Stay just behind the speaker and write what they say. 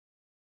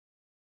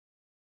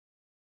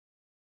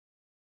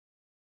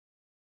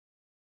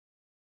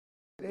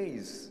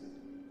Today's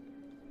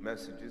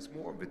message is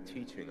more of a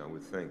teaching, I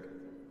would think.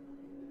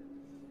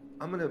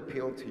 I'm going to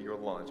appeal to your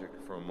logic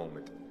for a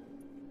moment.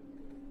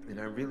 And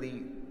I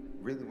really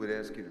would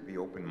ask you to be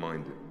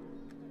open-minded.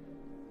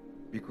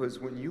 Because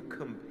when you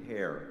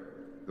compare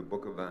the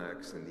book of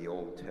Acts and the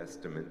Old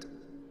Testament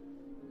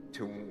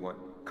to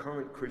what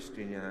current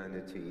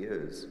Christianity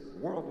is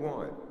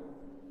worldwide,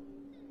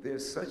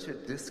 there's such a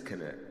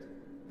disconnect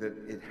that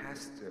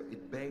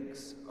it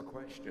begs a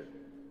question.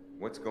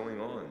 What's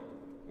going on?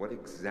 What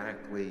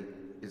exactly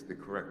is the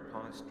correct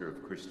posture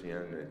of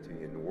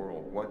Christianity in the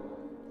world? What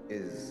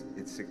is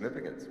its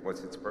significance?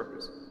 What's its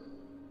purpose?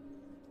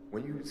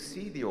 When you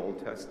see the Old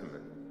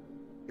Testament,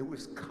 it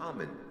was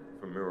common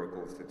for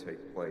miracles to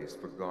take place,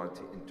 for God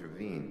to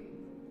intervene.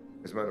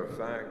 As a matter of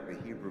fact,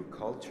 the Hebrew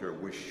culture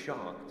was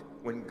shocked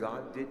when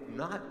God did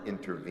not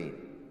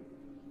intervene.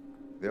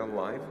 Their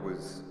life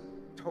was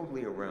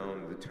totally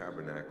around the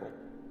tabernacle.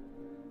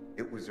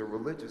 It was a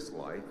religious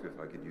life, if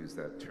I could use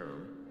that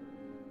term.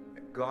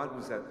 God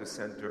was at the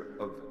center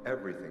of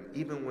everything.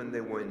 Even when they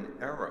were in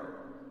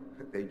error,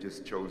 they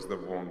just chose the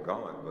wrong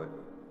God, but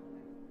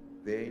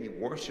they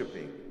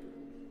worshiping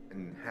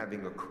and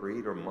having a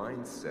creator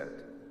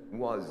mindset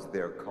was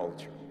their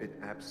culture. It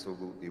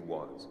absolutely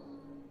was.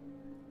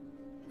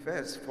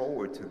 Fast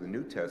forward to the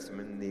New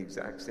Testament, and the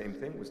exact same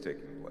thing was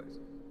taking place.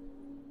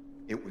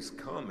 It was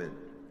common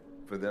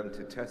for them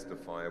to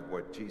testify of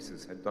what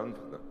Jesus had done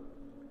for them.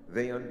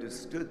 They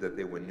understood that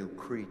they were new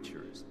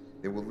creatures.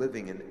 They were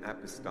living in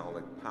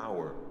apostolic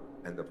power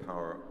and the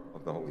power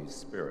of the Holy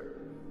Spirit.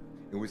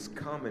 It was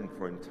common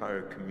for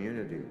entire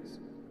communities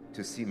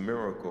to see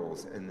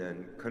miracles and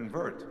then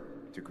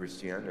convert to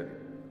Christianity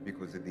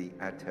because of the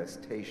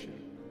attestation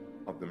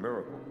of the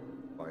miracle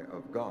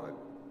of God.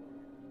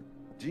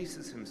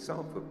 Jesus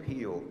himself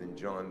appealed in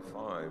John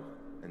 5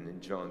 and in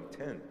John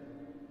 10.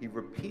 He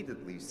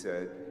repeatedly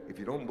said, if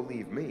you don't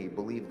believe me,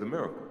 believe the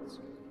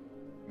miracles.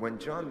 When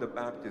John the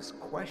Baptist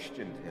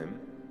questioned him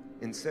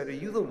and said, are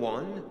you the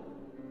one?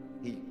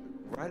 He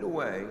right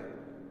away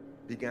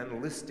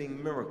began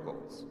listing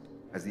miracles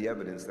as the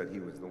evidence that he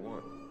was the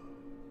one.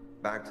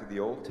 Back to the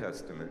Old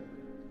Testament,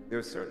 there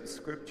are certain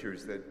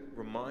scriptures that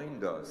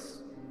remind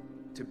us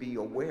to be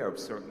aware of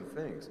certain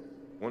things.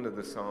 One of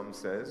the Psalms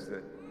says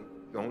that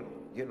don't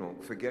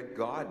forget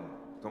God.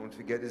 Don't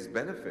forget his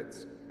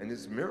benefits and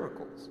his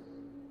miracles.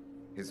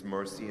 His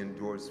mercy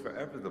endures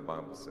forever, the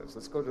Bible says.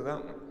 Let's go to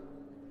that one.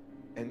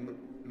 And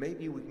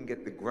maybe we can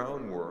get the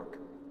groundwork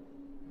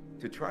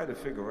to try to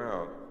figure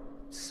out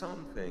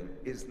something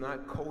is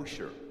not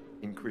kosher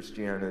in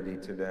Christianity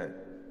today.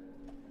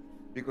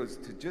 Because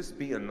to just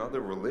be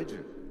another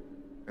religion,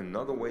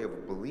 another way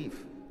of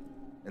belief,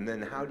 and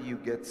then how do you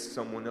get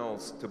someone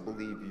else to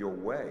believe your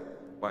way?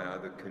 By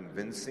either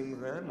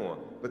convincing them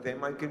but they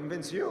might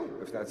convince you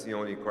if that's the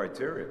only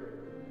criteria.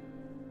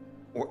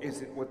 Or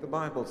is it what the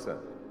Bible said?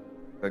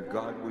 That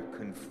God would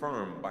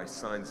confirm by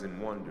signs and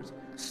wonders.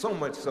 So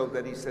much so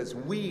that he says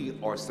we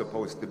are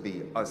supposed to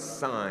be a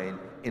sign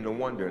and a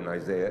wonder in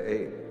Isaiah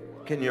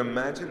 8. Can you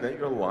imagine that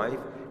your life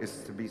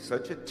is to be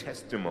such a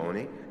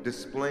testimony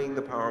displaying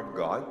the power of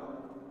God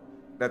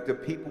that the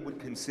people would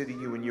consider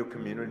you in your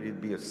community to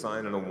be a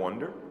sign and a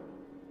wonder?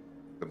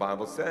 The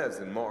Bible says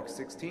in Mark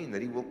 16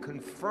 that he will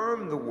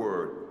confirm the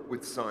word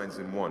with signs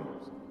and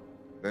wonders.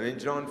 Then in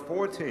John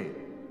 14,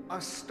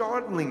 a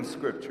startling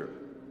scripture.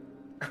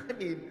 I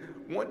mean,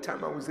 one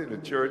time I was in a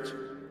church,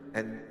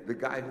 and the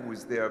guy who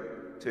was there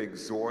to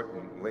exhort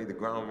and lay the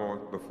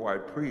groundwork before I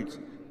preached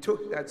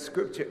took that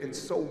scripture and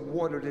so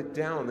watered it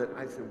down that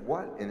I said,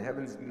 what in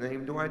heaven's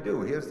name do I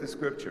do? Here's the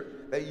scripture,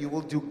 that you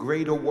will do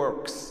greater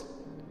works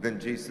than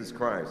Jesus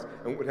Christ.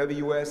 And whatever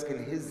you ask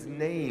in his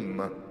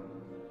name,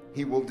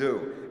 he will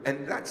do.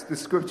 And that's the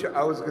scripture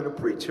I was going to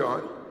preach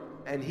on.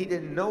 And he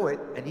didn't know it,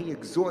 and he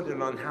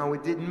exhorted on how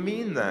it didn't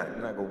mean that.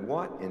 And I go,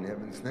 what in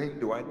heaven's name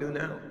do I do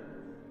now?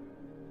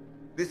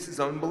 This is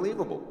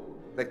unbelievable,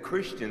 that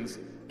Christians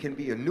can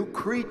be a new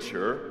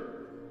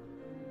creature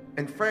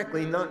and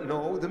frankly not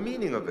know the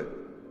meaning of it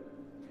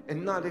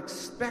and not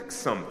expect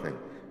something.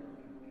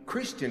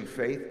 Christian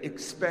faith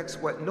expects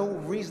what no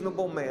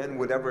reasonable man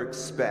would ever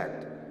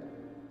expect.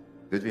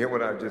 Did you hear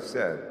what I just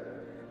said?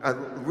 A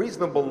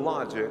reasonable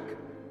logic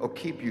will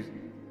keep you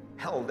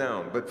held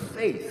down, but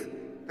faith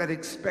that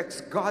expects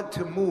God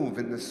to move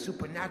in the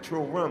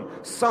supernatural realm,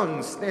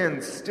 sun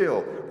stands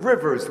still,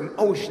 rivers and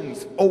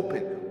oceans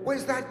open.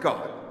 Where's that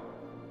God?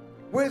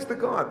 Where's the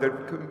God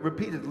that could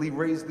repeatedly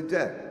raise the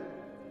dead?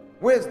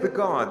 Where's the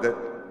God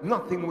that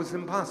nothing was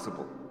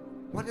impossible?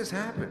 What has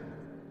happened?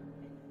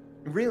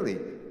 Really,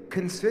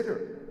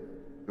 consider.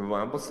 The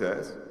Bible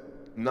says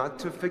not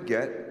to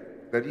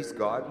forget that he's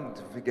God and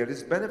to forget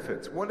his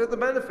benefits. What are the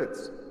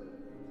benefits?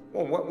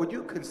 Well, what would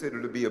you consider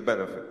to be a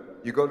benefit?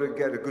 You go to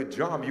get a good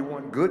job, you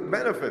want good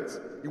benefits.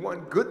 You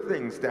want good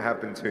things to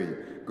happen to you.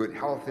 Good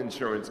health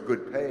insurance,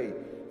 good pay,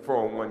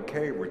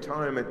 401k,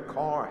 retirement,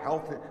 car,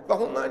 health, the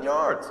whole 9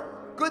 yards.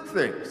 Good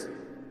things.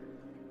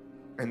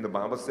 And the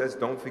Bible says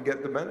don't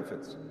forget the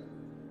benefits.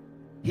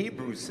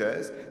 Hebrews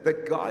says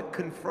that God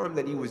confirmed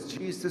that he was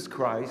Jesus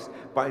Christ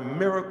by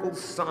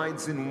miracles,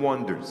 signs, and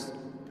wonders.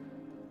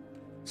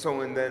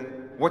 So, and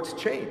then what's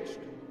changed?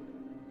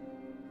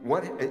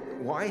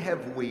 Why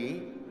have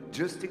we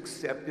just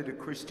accepted a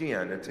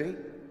Christianity?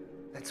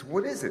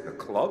 What is it, a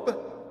club?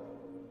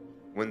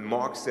 When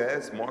Mark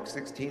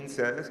 16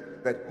 says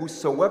that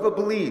whosoever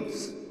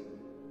believes,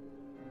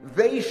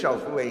 they shall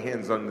lay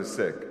hands on the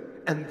sick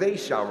and they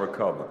shall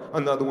recover.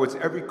 In other words,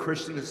 every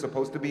Christian is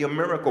supposed to be a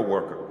miracle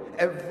worker.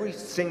 Every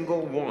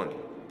single one.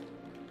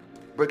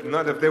 But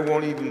not if they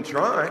won't even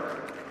try.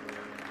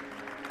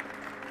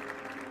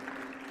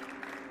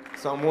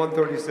 Psalm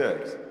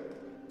 136.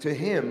 To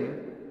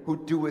him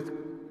who doeth,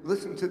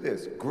 listen to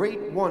this,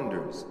 great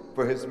wonders,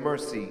 for his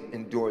mercy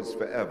endures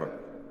forever.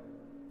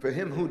 For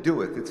him who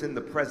doeth, it's in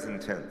the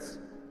present tense.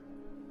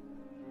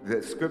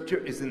 The scripture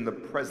is in the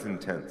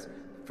present tense.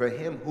 For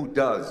him who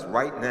does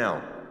right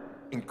now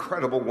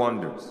incredible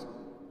wonders.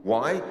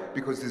 Why?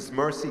 Because his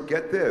mercy,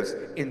 get this,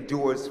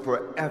 endures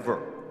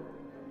forever.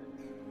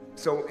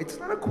 So it's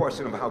not a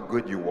question of how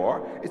good you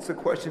are. It's a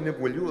question of,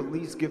 will you at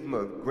least give him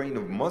a grain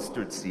of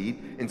mustard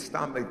seed and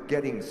stop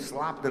getting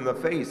slapped in the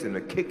face and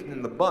a kick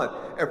in the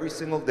butt every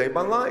single day of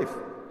my life?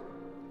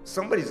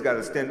 Somebody's got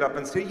to stand up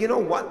and say, you know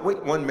what?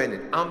 Wait 1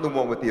 minute. I'm the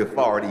one with the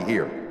authority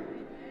here.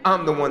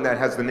 I'm the one that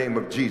has the name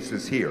of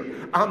Jesus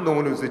here. I'm the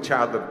one who's a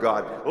child of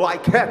God.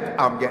 Like heck,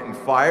 I'm getting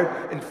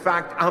fired. In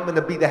fact, I'm going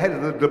to be the head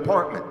of the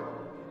department.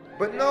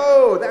 But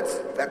no,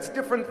 that's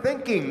different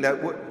thinking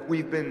that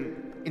we've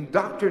been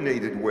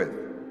indoctrinated with.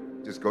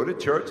 Just go to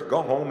church,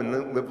 go home,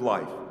 and live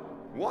life.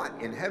 What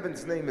in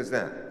heaven's name is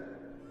that?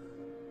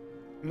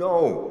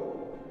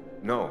 No.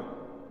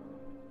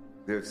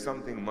 There's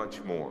something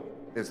much more.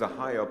 There's a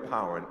higher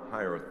power and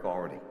higher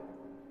authority.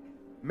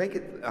 Make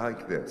it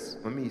like this.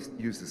 Let me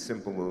use a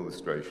simple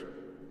illustration.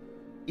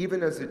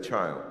 Even as a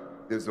child,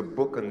 there's a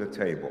book on the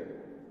table.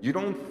 You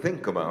don't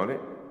think about it.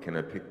 Can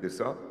I pick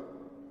this up?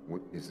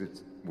 Is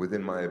it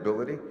within my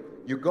ability?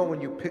 You go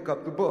and you pick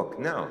up the book.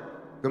 Now,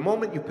 the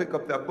moment you pick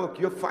up that book,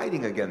 you're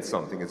fighting against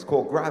something. It's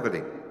called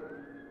gravity.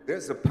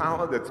 There's a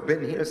power that's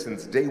been here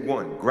since day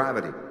one,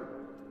 gravity.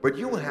 But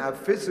you have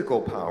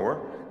physical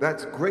power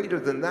that's greater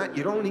than that.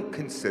 You don't even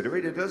consider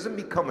it. It doesn't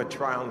become a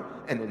trial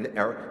and an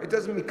error. It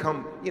doesn't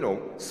become,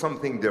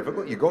 something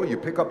difficult. You go, you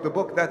pick up the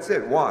book, that's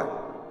it. Why?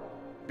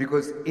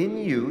 Because in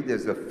you,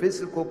 there's a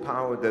physical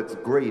power that's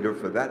greater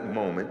for that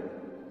moment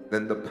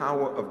than the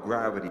power of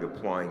gravity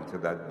applying to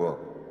that book.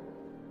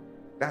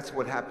 That's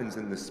what happens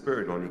in the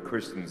spirit, only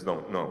Christians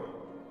don't know.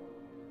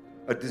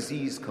 A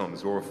disease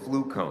comes or a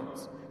flu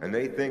comes, and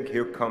they think,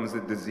 here comes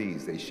a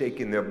disease. They shake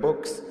in their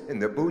books, in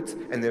their boots,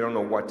 and they don't know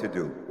what to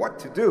do. What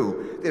to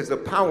do? There's a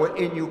power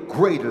in you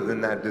greater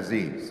than that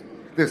disease.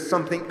 There's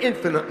something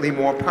infinitely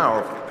more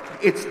powerful.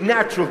 It's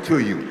natural to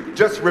you.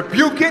 Just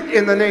rebuke it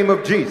in the name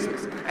of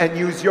Jesus and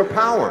use your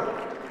power.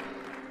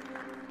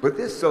 But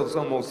this is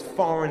almost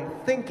foreign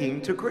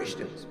thinking to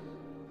Christians.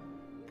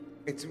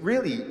 It's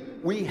really,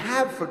 we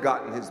have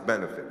forgotten his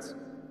benefits,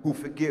 who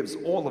forgives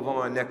all of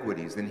our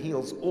iniquities and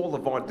heals all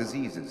of our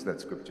diseases,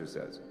 that scripture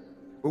says.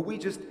 But we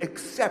just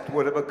accept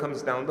whatever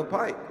comes down the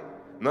pike,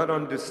 not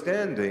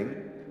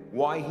understanding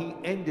why he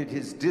ended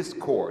his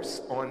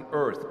discourse on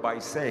earth by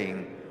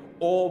saying,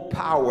 all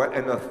power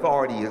and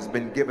authority has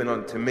been given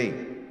unto me.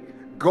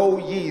 Go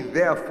ye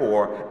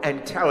therefore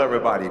and tell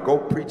everybody, go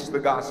preach the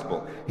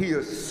gospel. He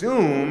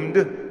assumed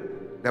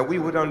that we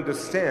would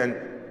understand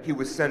he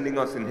was sending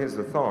us in his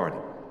authority,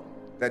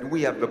 that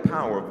we have the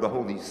power of the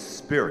Holy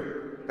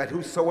Spirit, that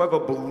whosoever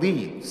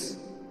believes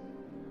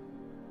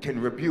can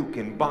rebuke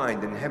and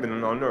bind in heaven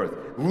and on earth,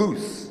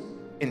 loose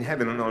in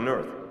heaven and on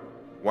earth.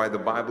 Why the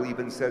Bible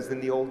even says in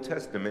the Old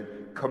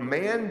Testament,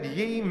 command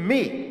ye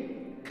me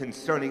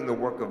concerning the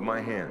work of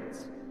my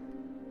hands.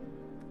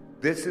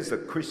 This is a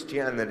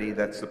Christianity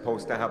that's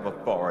supposed to have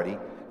authority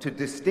to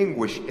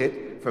distinguish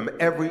it from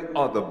every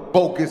other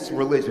bogus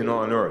religion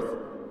on earth.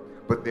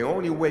 But the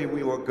only way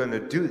we are going to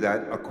do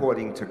that,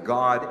 according to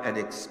God and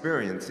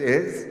experience,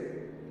 is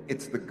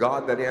it's the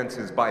God that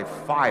answers by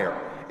fire.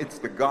 It's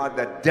the God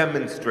that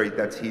demonstrates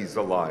that he's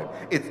alive.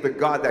 It's the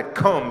God that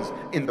comes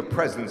in the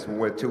presence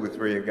where 2 or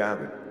 3 are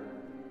gathered.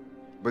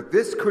 But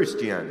this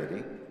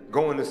Christianity,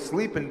 going to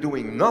sleep and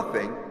doing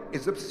nothing,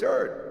 is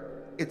absurd.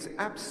 It's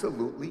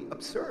absolutely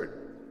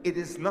absurd. It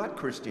is not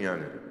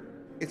Christianity.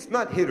 It's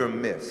not hit or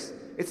miss.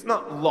 It's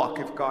not luck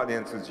if God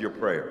answers your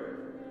prayer.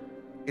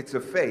 It's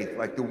a faith,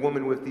 like the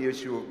woman with the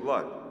issue of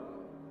blood.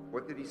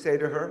 What did he say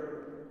to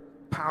her?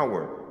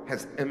 Power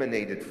has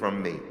emanated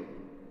from me.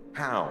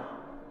 How?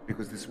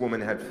 Because this woman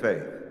had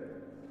faith.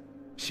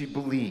 She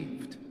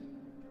believed.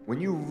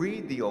 When you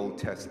read the Old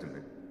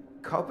Testament,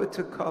 cover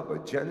to cover,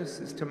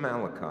 Genesis to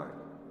Malachi,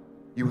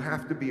 you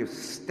have to be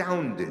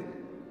astounded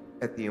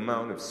at the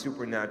amount of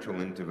supernatural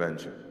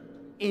intervention.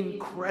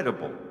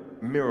 Incredible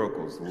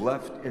miracles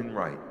left and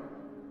right.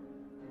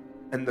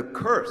 And the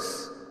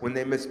curse when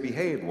they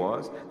misbehaved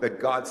was that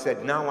God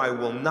said, now I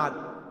will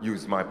not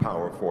use my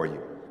power for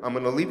you. I'm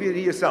going to leave you to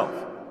yourself.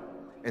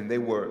 And they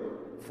were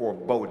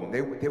foreboding.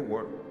 They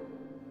were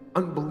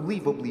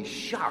unbelievably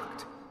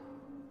shocked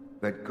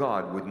that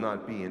God would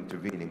not be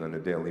intervening on a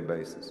daily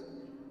basis.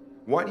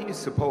 Why do you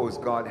suppose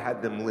God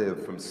had them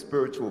live from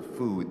spiritual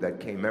food that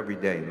came every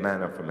day,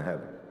 manna from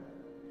heaven?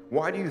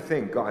 Why do you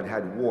think God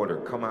had water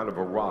come out of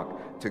a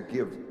rock to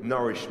give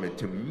nourishment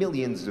to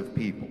millions of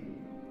people?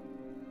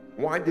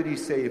 Why did he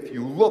say, if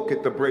you look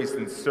at the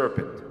brazen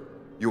serpent,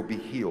 you'll be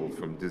healed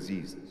from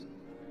diseases?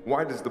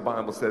 Why does the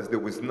Bible says there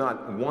was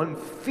not one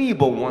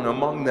feeble one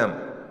among them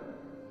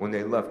when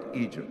they left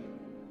Egypt?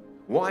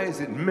 Why is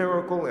it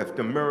miracle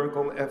after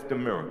miracle after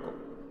miracle?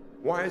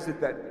 Why is it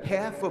that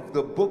half of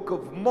the book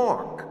of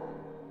Mark,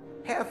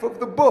 half of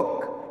the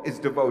book is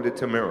devoted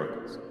to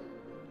miracles?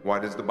 Why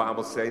does the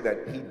Bible say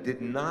that he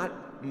did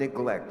not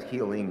neglect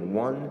healing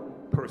one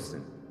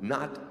person?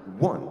 Not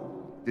one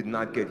did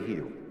not get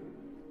healed.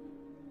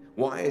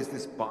 Why is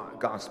this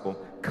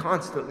gospel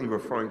constantly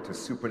referring to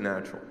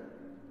supernatural?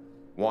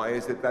 Why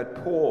is it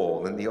that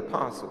Paul and the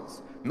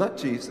apostles, not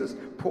Jesus,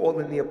 Paul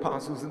and the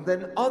apostles, and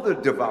then other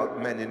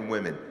devout men and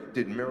women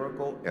did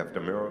miracle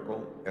after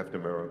miracle after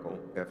miracle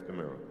after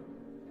miracle?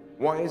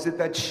 Why is it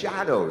that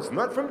shadows,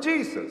 not from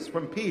Jesus,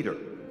 from Peter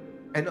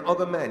and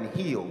other men,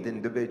 healed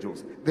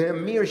individuals? They're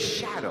mere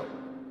shadow.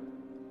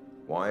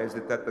 Why is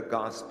it that the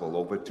gospel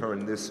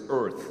overturned this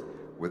earth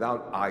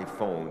without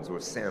iPhones or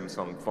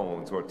Samsung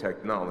phones or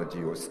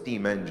technology or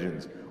steam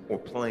engines or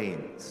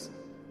planes?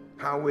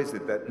 How is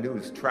it that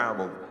news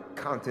traveled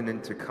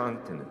continent to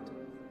continent?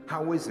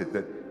 How is it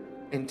that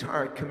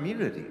entire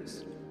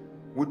communities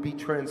would be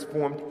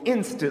transformed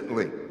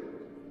instantly?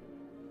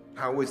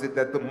 How is it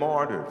that the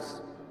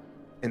martyrs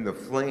in the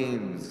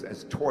flames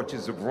as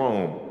torches of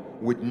Rome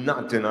would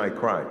not deny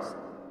Christ?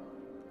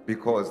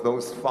 Because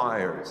those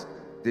fires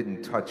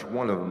didn't touch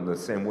one of them the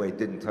same way it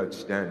didn't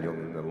touch Daniel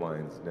in the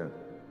lion's den.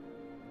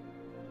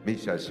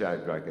 Meshach,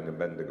 Shadrach, and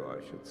Abednego,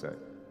 I should say,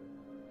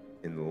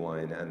 in the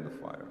lion and the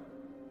fire.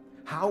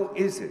 How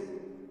is it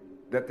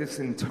that this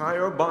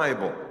entire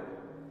Bible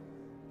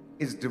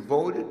is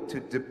devoted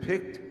to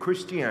depict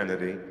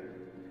Christianity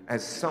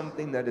as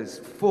something that is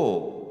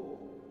full,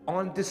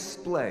 on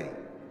display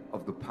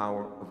of the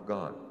power of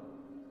God?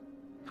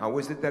 How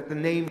is it that the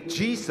name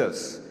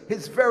Jesus,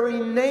 his very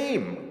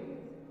name,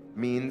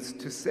 means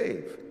to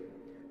save?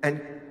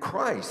 And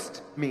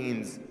Christ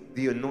means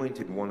the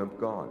anointed one of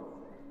God.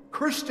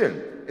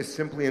 Christian is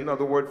simply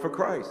another word for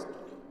Christ.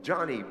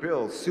 Johnny,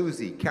 Bill,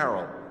 Susie,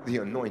 Carol, the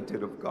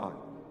anointed of God.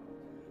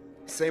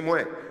 Same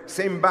way,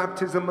 same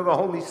baptism of the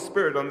Holy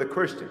Spirit on the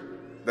Christian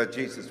that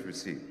Jesus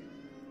received.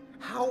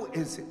 How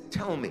is it,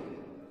 tell me,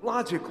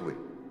 logically,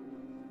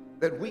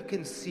 that we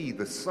can see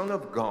the Son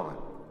of God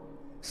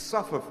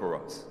suffer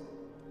for us,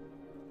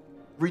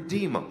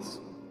 redeem us,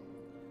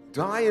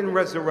 die and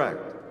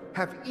resurrect,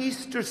 have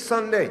Easter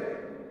Sunday,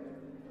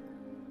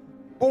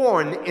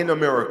 born in a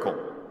miracle,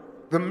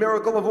 the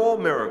miracle of all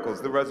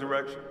miracles, the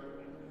resurrection?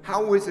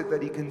 How is it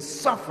that he can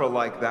suffer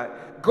like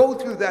that, go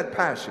through that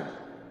passion,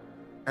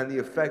 and the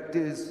effect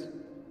is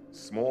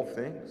small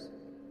things?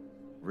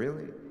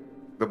 Really?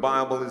 The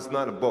Bible is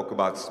not a book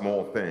about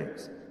small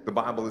things. The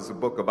Bible is a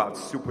book about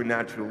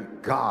supernatural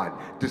God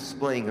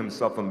displaying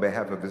himself on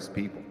behalf of his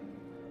people.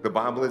 The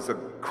Bible is a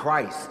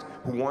Christ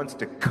who wants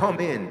to come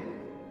in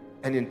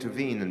and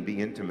intervene and be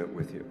intimate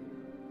with you.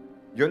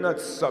 You're not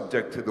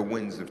subject to the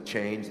winds of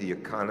change, the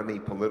economy,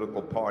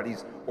 political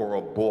parties, or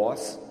a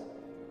boss.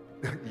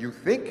 You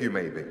think you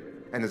may be,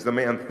 and as the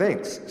man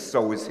thinks,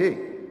 so is he.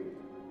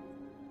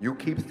 You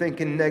keep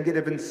thinking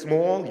negative and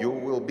small, you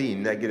will be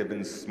negative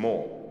and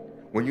small.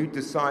 When you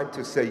decide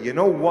to say, you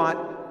know what,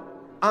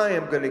 I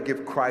am going to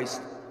give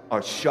Christ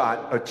a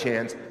shot, a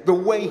chance, the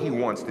way he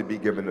wants to be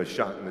given a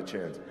shot and a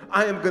chance.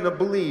 I am going to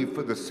believe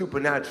for the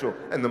supernatural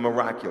and the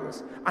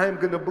miraculous. I am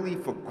going to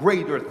believe for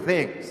greater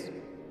things.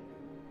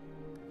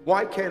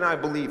 Why can't I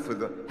believe for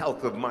the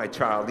health of my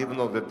child, even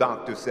though the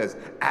doctor says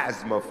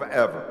asthma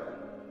forever?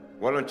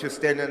 Why don't you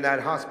stand in that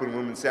hospital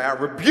room and say, I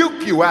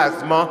rebuke you,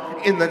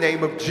 asthma, in the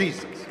name of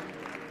Jesus?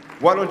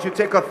 Why don't you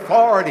take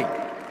authority?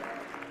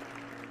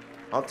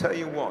 I'll tell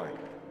you why.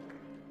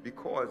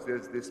 Because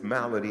there's this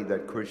malady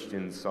that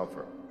Christians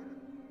suffer.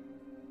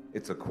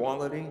 It's a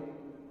quality,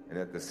 and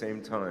at the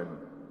same time,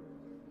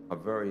 a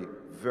very,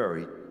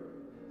 very,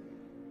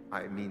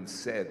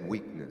 sad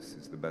weakness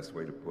is the best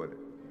way to put it.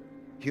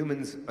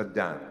 Humans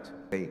adapt.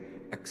 They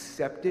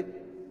accept it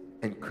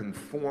and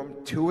conform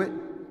to it,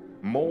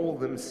 mold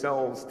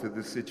themselves to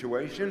the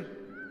situation,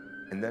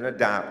 and then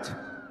adapt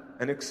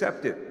and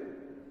accept it.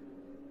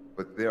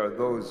 But there are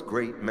those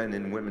great men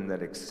and women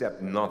that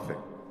accept nothing.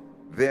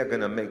 They're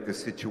going to make the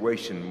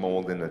situation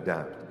mold and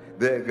adapt.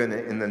 They're going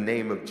to, in the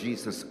name of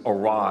Jesus,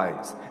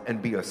 arise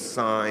and be a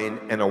sign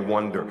and a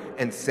wonder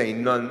and say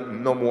no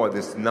more of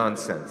this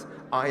nonsense.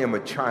 I am a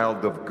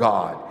child of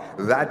God.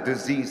 That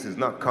disease is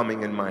not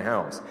coming in my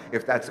house.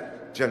 If that's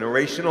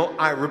generational,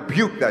 I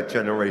rebuke that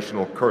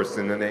generational curse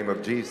in the name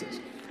of Jesus.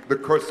 The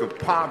curse of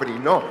poverty,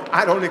 no,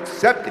 I don't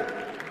accept it.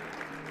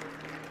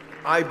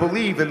 I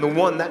believe in the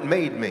one that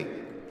made me,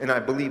 and I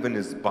believe in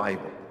his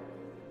Bible,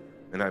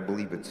 and I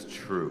believe it's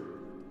true,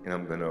 and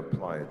I'm going to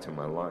apply it to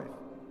my life.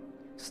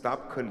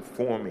 Stop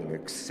conforming,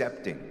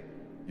 accepting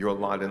your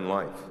lot in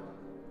life.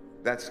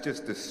 That's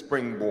just a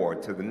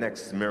springboard to the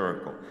next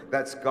miracle.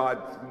 That's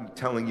God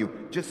telling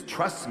you, just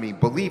trust me,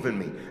 believe in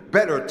me.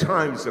 Better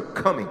times are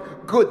coming.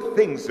 Good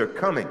things are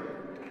coming.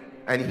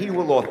 And he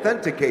will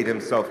authenticate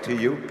himself to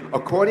you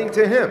according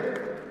to him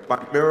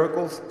by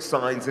miracles,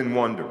 signs, and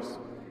wonders.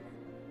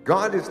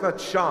 God is not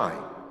shy.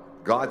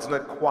 God's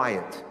not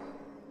quiet.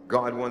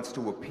 God wants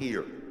to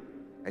appear.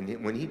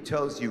 And when he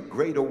tells you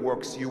greater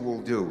works you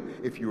will do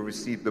if you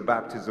receive the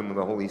baptism of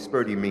the Holy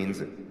Spirit, he means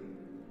it.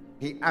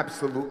 He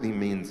absolutely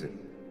means it.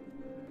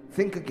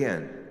 Think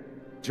again.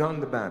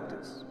 John the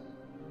Baptist,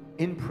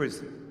 in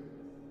prison,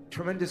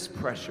 tremendous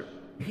pressure.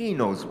 He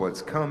knows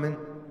what's coming.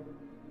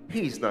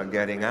 He's not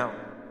getting out.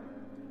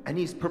 And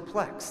he's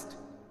perplexed.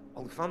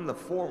 Oh, if I'm the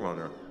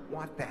forerunner,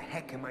 what the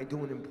heck am I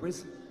doing in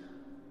prison?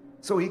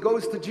 So he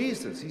goes to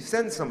Jesus. He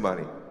sends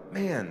somebody.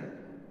 Man,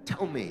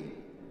 tell me,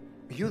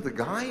 are you the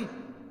guy?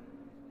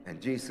 And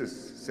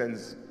Jesus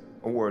sends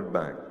a word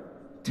back.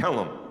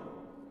 Tell him,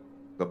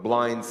 the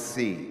blind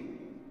see,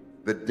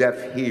 the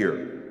deaf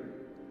hear,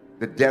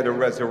 the dead are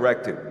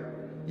resurrected.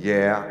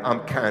 Yeah,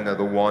 I'm kind of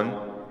the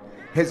one.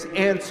 His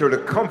answer to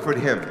comfort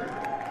him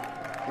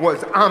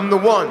was, I'm the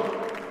one.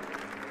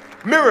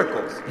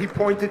 Miracles. He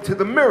pointed to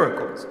the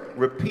miracles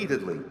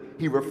repeatedly.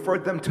 He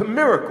referred them to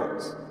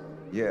miracles.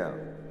 Yeah,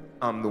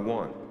 I'm the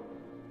one.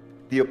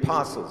 The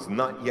apostles,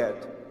 not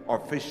yet, are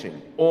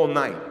fishing all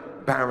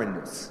night.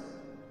 Barrenness.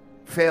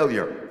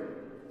 Failure.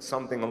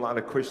 Something a lot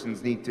of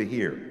Christians need to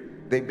hear.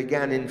 They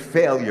began in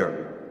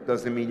failure.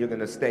 Doesn't mean you're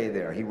going to stay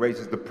there. He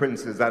raises the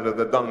princes out of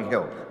the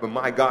dunghill. But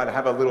my God,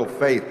 have a little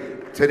faith.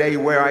 Today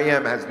where I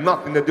am has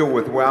nothing to do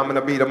with where I'm going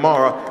to be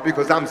tomorrow,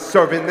 because I'm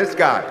serving this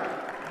guy.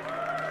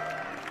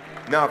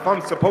 Now, if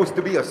I'm supposed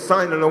to be a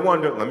sign and a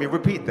wonder, let me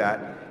repeat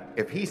that.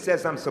 If he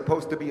says I'm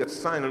supposed to be a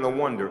sign and a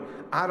wonder,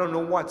 I don't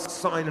know what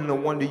sign and a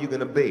wonder you're going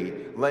to be.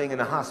 Laying in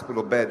a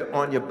hospital bed,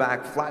 on your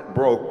back, flat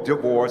broke,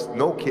 divorced,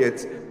 no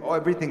kids,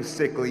 everything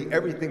sickly,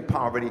 everything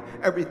poverty,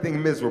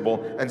 everything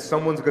miserable, and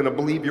someone's going to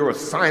believe you're a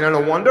sign and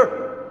a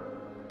wonder?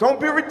 Don't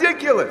be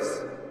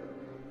ridiculous.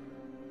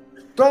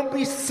 Don't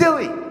be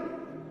silly.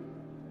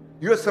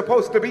 You're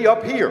supposed to be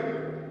up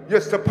here.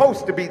 You're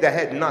supposed to be the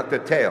head, not the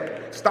tail.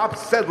 Stop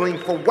settling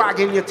for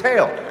wagging your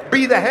tail.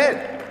 Be the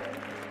head.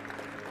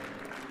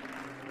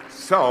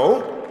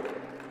 So,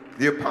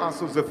 the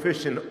apostles are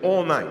fishing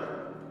all night.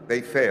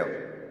 They fail.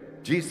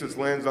 Jesus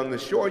lands on the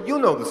shore. You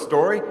know the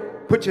story.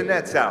 Put your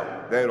nets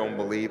out. They don't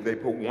believe. They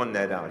put one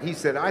net out.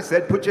 I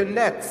said, put your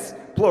nets,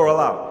 plural,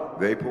 out.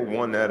 They put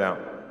one net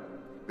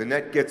out. The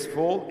net gets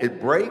full,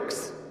 it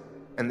breaks,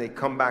 and they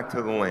come back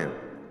to the land.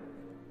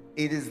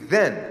 It is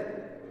then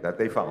that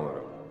they followed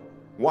him.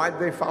 Why did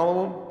they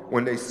follow him?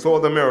 When they saw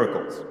the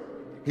miracles.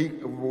 He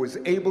was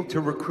able to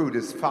recruit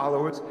his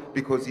followers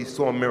because he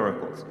saw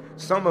miracles.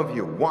 Some of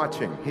you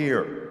watching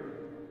here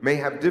may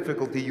have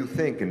difficulty, you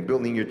think, in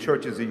building your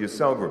churches or your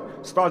cell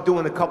group. Start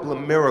doing a couple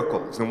of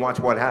miracles and watch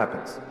what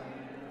happens.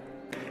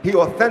 He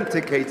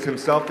authenticates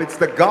himself. It's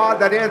the God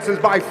that answers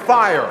by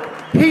fire.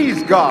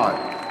 He's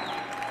God.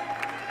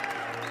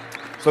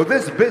 So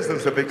this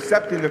business of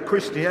accepting the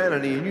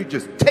Christianity and you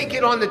just take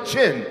it on the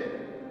chin,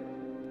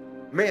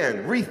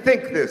 man,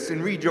 rethink this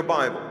and read your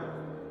Bible.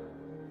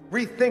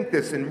 Rethink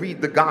this and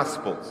read the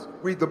Gospels.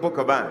 Read the book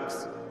of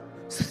Acts.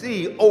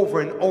 See over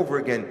and over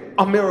again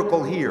a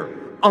miracle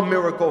here, a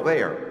miracle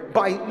there,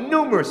 by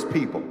numerous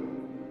people.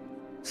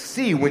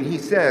 See when he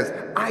says,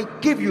 I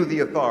give you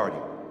the authority.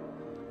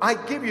 I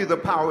give you the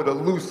power to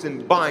loose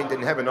and bind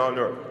in heaven on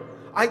earth.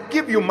 I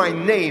give you my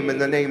name in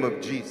the name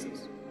of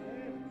Jesus.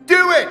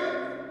 Do it!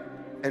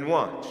 And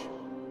watch.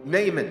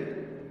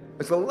 Naaman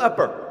is a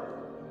leper.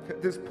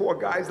 This poor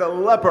guy's a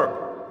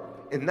leper.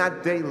 In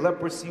that day,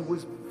 leprosy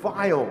was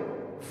vile,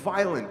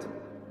 violent,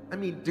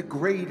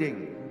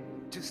 degrading,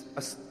 just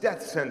a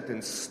death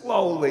sentence,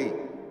 slowly.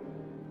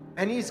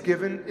 And he's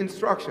given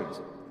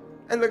instructions.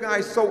 And the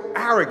guy's so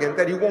arrogant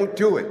that he won't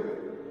do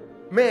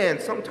it. Man,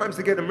 sometimes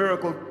to get a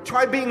miracle,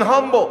 try being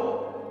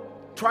humble.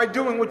 Try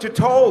doing what you're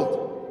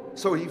told.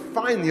 So he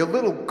finally, a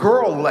little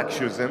girl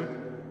lectures him,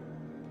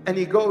 and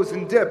he goes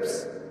and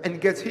dips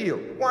and gets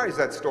healed. Why is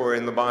that story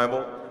in the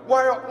Bible?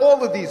 Why are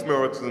all of these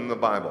miracles in the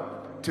Bible?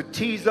 To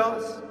tease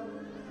us?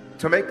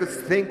 To make us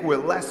think we're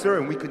lesser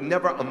and we could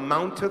never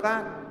amount to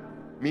that?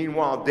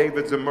 Meanwhile,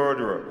 David's a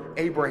murderer.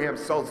 Abraham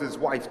sells his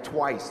wife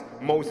twice.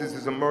 Moses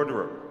is a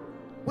murderer.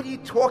 What are you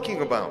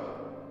talking about?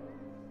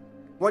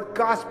 What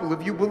gospel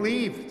have you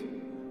believed?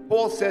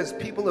 Paul says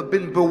people have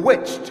been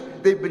bewitched.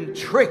 They've been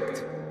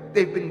tricked.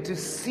 They've been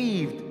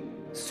deceived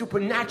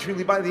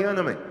supernaturally by the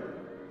enemy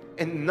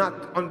and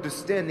not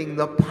understanding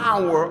the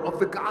power of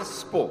the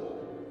gospel.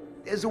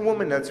 There's a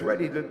woman that's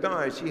ready to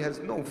die. She has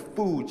no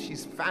food.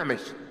 She's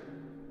famished.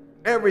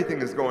 Everything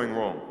is going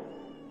wrong.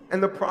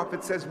 And the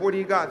prophet says, what do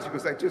you got? She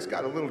goes, I just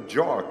got a little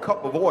jar, a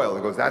cup of oil.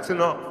 He goes, that's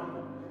enough.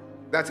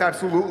 That's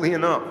absolutely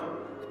enough.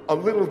 A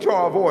little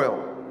jar of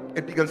oil.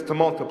 It begins to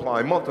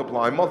multiply,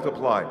 multiply,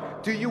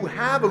 multiply. Do you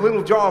have a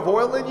little jar of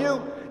oil in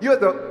you? You're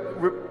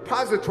the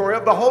repository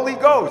of the Holy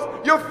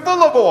Ghost. You're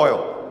full of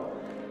oil.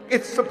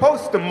 It's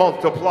supposed to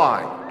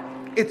multiply.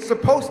 It's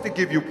supposed to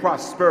give you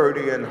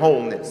prosperity and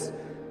wholeness.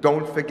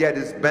 Don't forget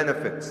his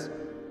benefits.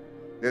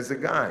 There's a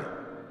guy.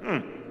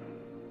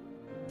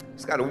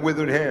 He's got a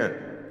withered hand.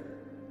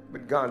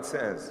 But God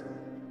says,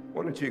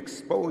 why don't you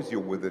expose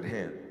your withered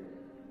hand?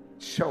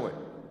 Show it.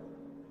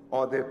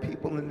 Are there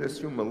people in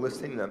this room are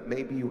listening that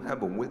maybe you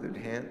have a withered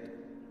hand?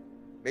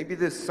 Maybe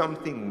there's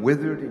something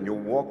withered in your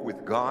walk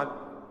with God.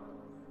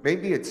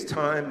 Maybe it's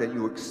time that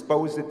you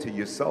expose it to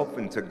yourself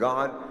and to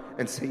God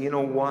and say, you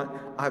know what?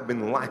 I've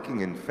been lacking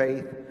in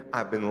faith.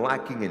 I've been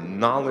lacking in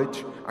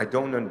knowledge. I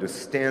don't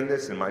understand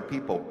this, and my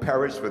people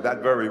perish for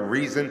that very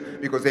reason,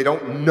 because they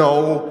don't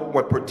know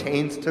what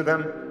pertains to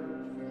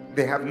them.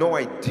 They have no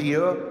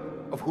idea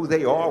of who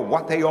they are,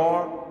 what they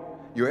are.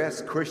 You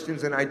ask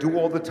Christians, and I do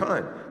all the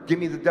time, give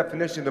me the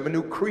definition of a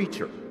new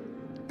creature.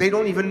 They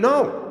don't even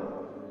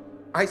know.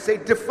 I say,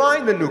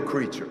 define the new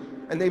creature,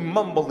 and they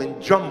mumble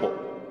and jumble.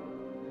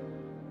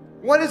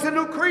 What is a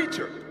new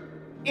creature?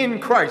 In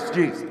Christ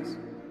Jesus.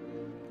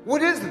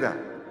 What is that?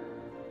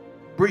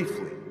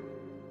 Briefly,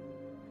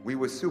 we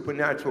were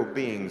supernatural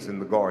beings in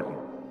the garden.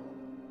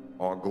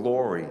 Our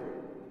glory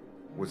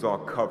was our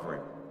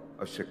covering,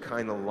 a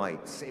Shekinah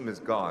light, same as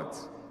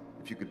God's.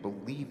 If you could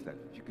believe that,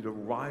 if you could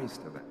arise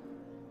to that.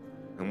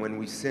 And when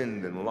we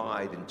sinned and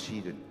lied and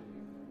cheated,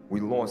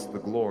 we lost the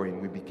glory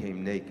and we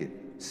became naked,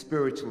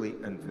 spiritually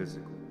and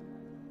physically.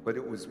 But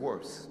it was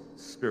worse,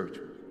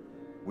 spiritually.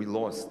 We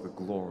lost the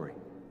glory.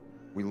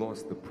 We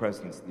lost the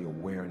presence, the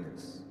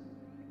awareness.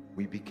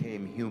 We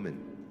became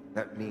human.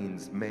 That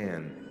means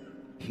man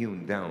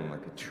hewn down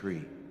like a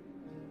tree.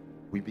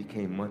 We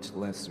became much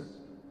lesser.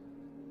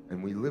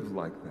 And we live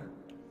like that.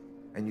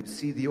 And you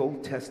see the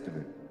Old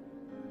Testament,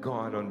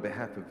 God on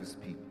behalf of his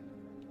people.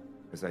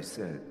 As I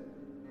said,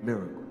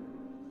 miracle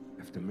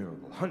after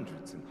miracle,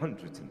 hundreds and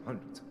hundreds and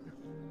hundreds of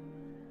miracles.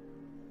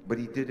 But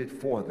he did it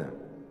for them.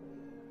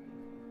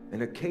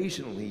 And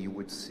occasionally you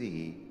would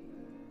see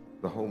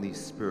the Holy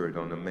Spirit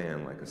on a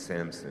man like a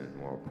Samson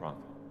or a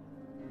prophet.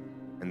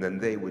 And then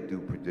they would do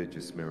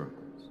prodigious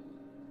miracles.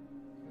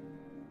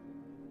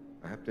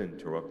 I have to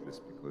interrupt this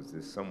because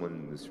there's someone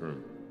in this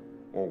room,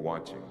 or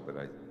watching, but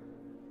I'm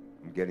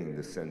getting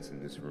the sense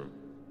in this room.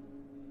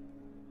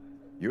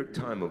 Your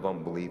time of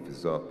unbelief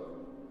is up.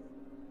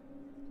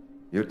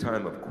 Your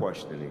time of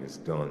questioning is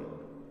done.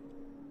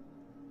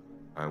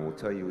 I will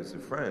tell you as a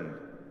friend,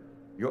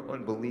 your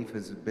unbelief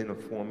has been a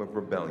form of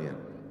rebellion.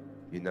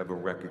 You never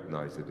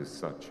recognize it as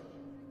such,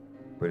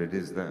 but it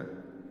is that.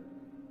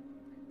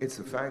 It's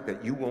the fact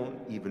that you won't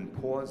even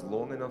pause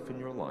long enough in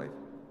your life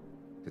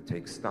to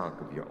take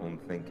stock of your own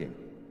thinking.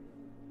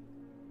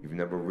 You've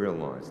never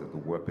realized that the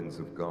weapons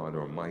of God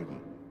are mighty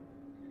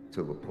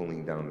till the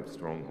pulling down of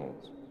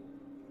strongholds.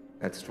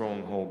 That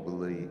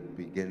stronghold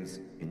begins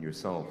in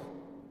yourself,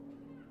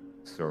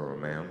 sir or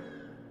ma'am.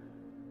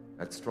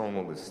 That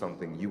stronghold is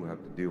something you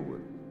have to deal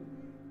with.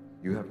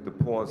 You have to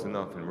pause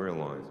enough and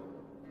realize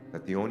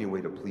that the only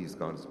way to please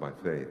God is by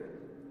faith.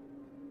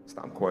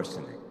 Stop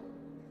questioning.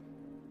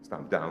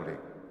 Stop doubting.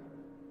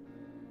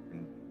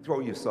 And throw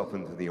yourself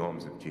into the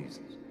arms of Jesus.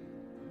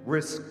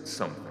 Risk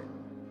something.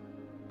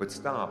 But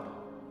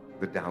stop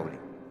the doubting.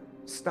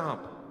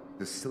 Stop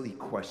the silly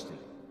questioning.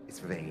 It's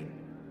vain.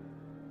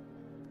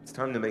 It's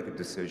time to make a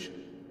decision.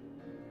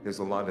 There's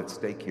a lot at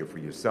stake here for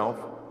yourself,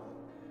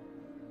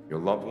 your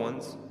loved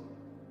ones,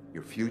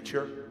 your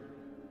future,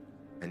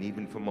 and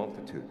even for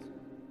multitudes.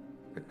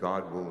 That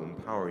God will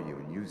empower you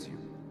and use you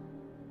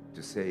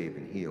to save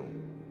and heal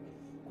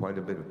quite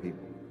a bit of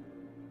people.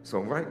 So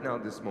right now,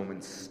 this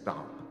moment,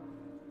 stop.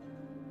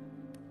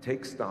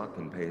 Take stock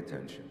and pay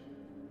attention.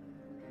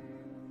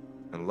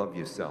 And love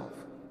yourself.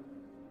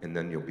 And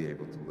then you'll be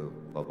able to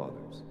love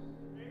others.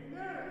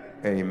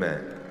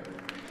 Amen.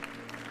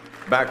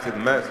 Back to the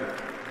message.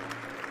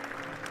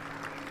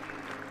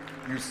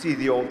 You see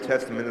the Old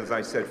Testament, as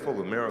I said, full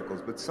of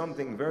miracles, but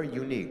something very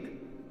unique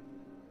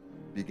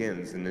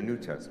begins in the New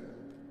Testament.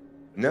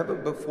 Never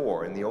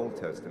before in the Old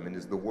Testament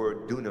is the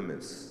word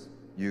dunamis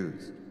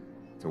used.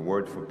 It's a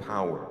word for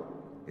power.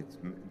 It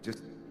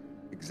just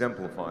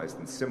exemplifies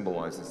and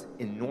symbolizes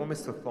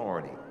enormous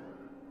authority,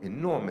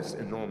 enormous,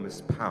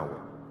 enormous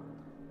power.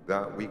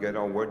 That we get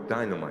our word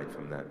dynamite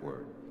from that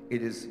word.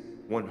 It is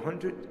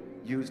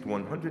used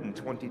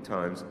 120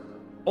 times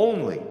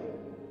only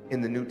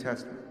in the New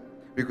Testament,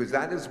 because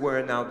that is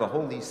where now the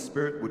Holy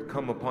Spirit would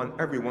come upon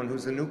everyone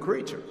who's a new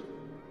creature.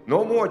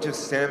 No more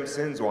just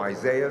Samsons or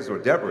Isaiahs or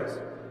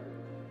Deborahs.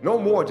 No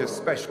more just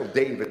special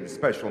David and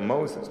special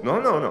Moses. No,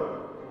 no,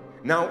 no.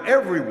 Now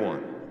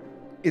everyone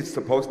is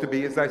supposed to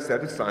be, as I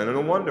said, a sign and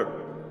a wonder.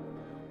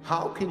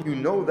 How can you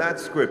know that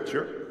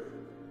scripture?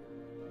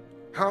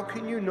 How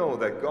can you know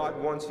that God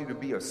wants you to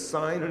be a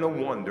sign and a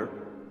wonder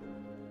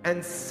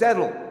and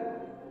settle?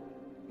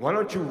 Why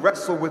don't you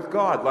wrestle with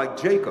God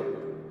like Jacob?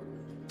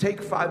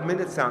 Take 5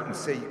 minutes out and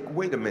say,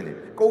 wait a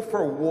minute, go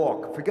for a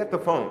walk, forget the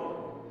phone,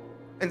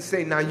 and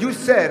say, now you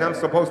said I'm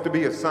supposed to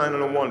be a sign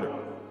and a wonder.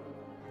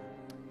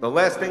 The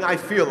last thing I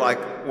feel like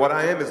what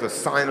I am is a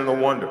sign and a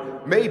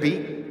wonder.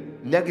 Maybe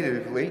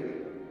negatively,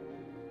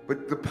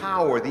 but the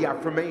power, the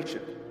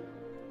affirmation.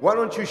 Why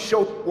don't you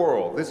show the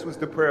world? This was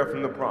the prayer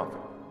from the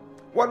prophet.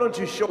 Why don't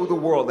you show the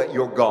world that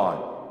you're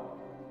God?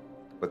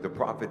 But the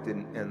prophet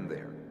didn't end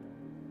there.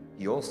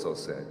 He also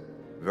said,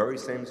 very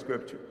same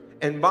scripture,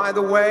 and by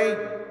the way,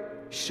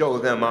 show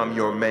them I'm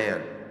your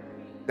man,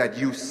 that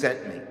you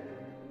sent me.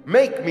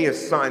 Make me a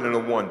sign and a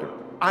wonder.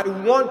 I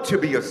want to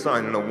be a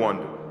sign and a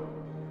wonder.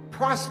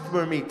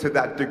 Prosper me to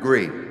that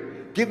degree.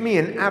 Give me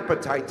an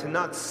appetite to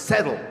not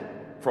settle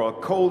for a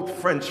cold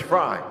French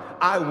fry.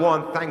 I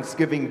want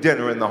Thanksgiving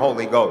dinner in the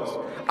Holy Ghost.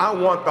 I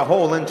want the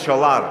whole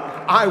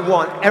enchilada. I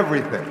want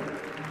everything.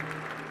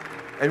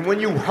 And when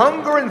you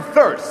hunger and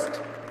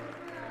thirst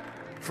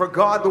for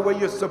God the way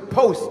you're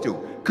supposed to,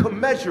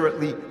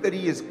 commensurately that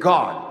He is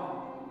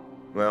God,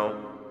 well,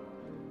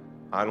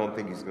 I don't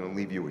think He's going to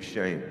leave you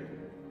ashamed.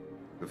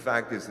 The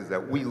fact is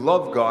that we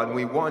love God and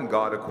we want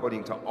God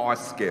according to our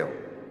scale.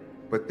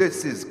 But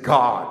this is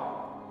God.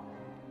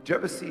 Do you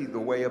ever see the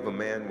way of a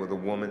man with a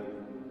woman?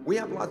 We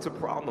have lots of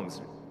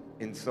problems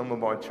in some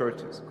of our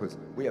churches because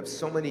we have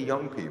so many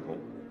young people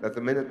that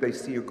the minute they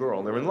see a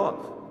girl, they're in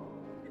love.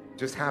 It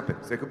just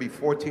happens. They could be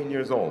 14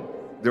 years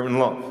old. They're in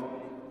love.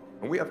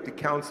 And we have to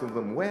counsel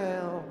them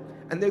well,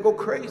 and they go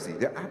crazy.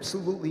 They're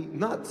absolutely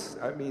nuts.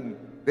 I mean,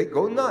 they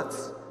go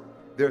nuts.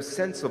 Their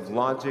sense of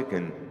logic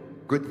and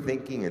good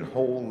thinking and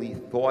holy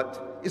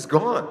thought is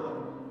gone.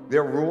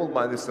 They're ruled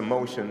by this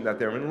emotion that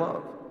they're in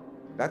love.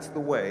 That's the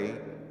way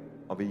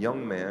of a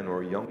young man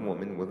or a young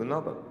woman with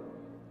another.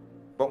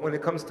 But when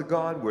it comes to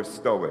God, we're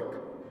stoic,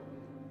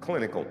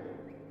 clinical.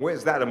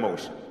 Where's that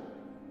emotion?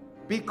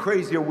 Be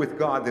crazier with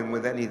God than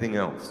with anything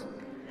else.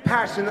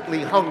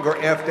 Passionately hunger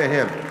after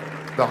Him.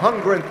 The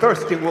hunger and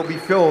thirsting will be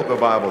filled, the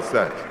Bible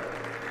says.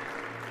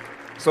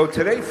 So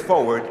today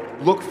forward,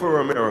 look for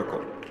a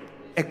miracle.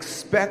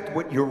 Expect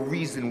what your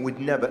reason would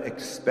never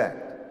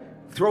expect.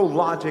 Throw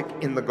logic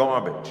in the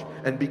garbage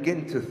and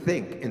begin to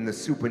think in the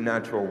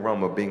supernatural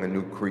realm of being a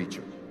new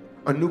creature.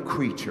 A new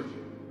creature,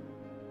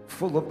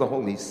 full of the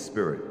Holy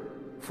Spirit,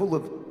 full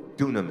of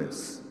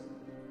dunamis,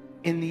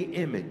 in the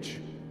image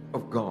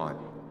of God,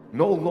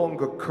 no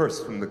longer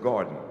cursed from the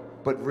garden,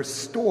 but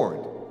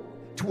restored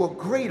to a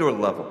greater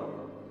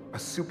level, a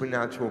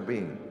supernatural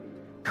being,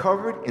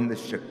 covered in the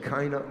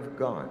Shekinah of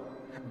God,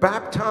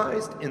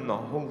 baptized in the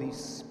Holy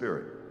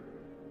Spirit.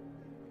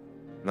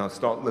 Now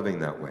start living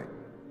that way.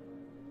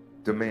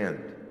 Demand,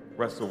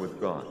 wrestle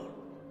with God.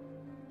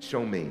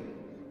 Show me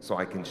so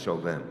I can show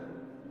them.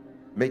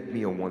 Make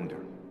me a wonder.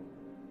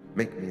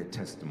 Make me a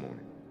testimony.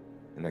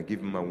 And I give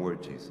Him my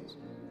word, Jesus,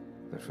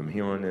 that from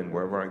here on in,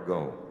 wherever I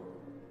go,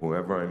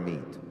 whoever I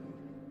meet,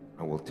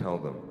 I will tell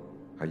them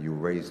how you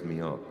raised me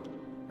up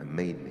and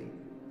made me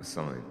a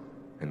sign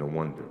and a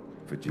wonder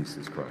for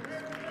Jesus Christ.